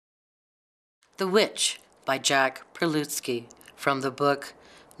The Witch by Jack Perlutsky from the book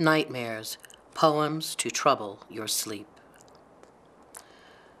Nightmares, Poems to Trouble Your Sleep.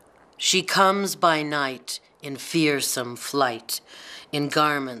 She comes by night in fearsome flight, in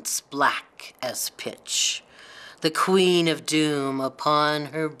garments black as pitch, the queen of doom upon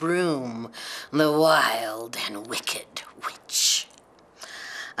her broom, the wild and wicked witch.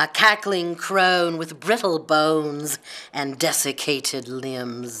 A cackling crone with brittle bones and desiccated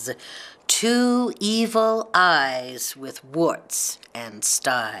limbs, two evil eyes with warts and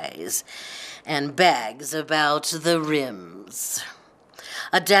styes, and bags about the rims.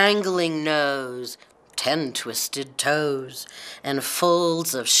 A dangling nose, 10 twisted toes, and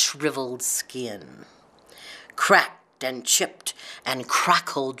folds of shriveled skin. Cracked and chipped and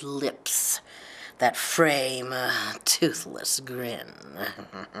crackled lips that frame a toothless grin.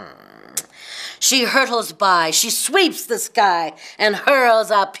 She hurtles by, she sweeps the sky, and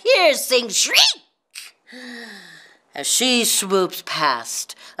hurls a piercing shriek. As she swoops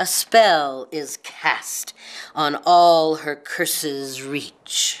past, a spell is cast on all her curses'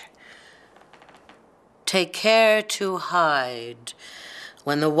 reach. Take care to hide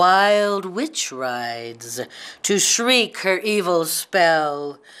when the wild witch rides, to shriek her evil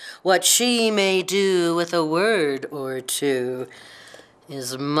spell. What she may do with a word or two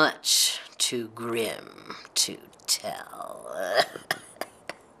is much too grim to tell.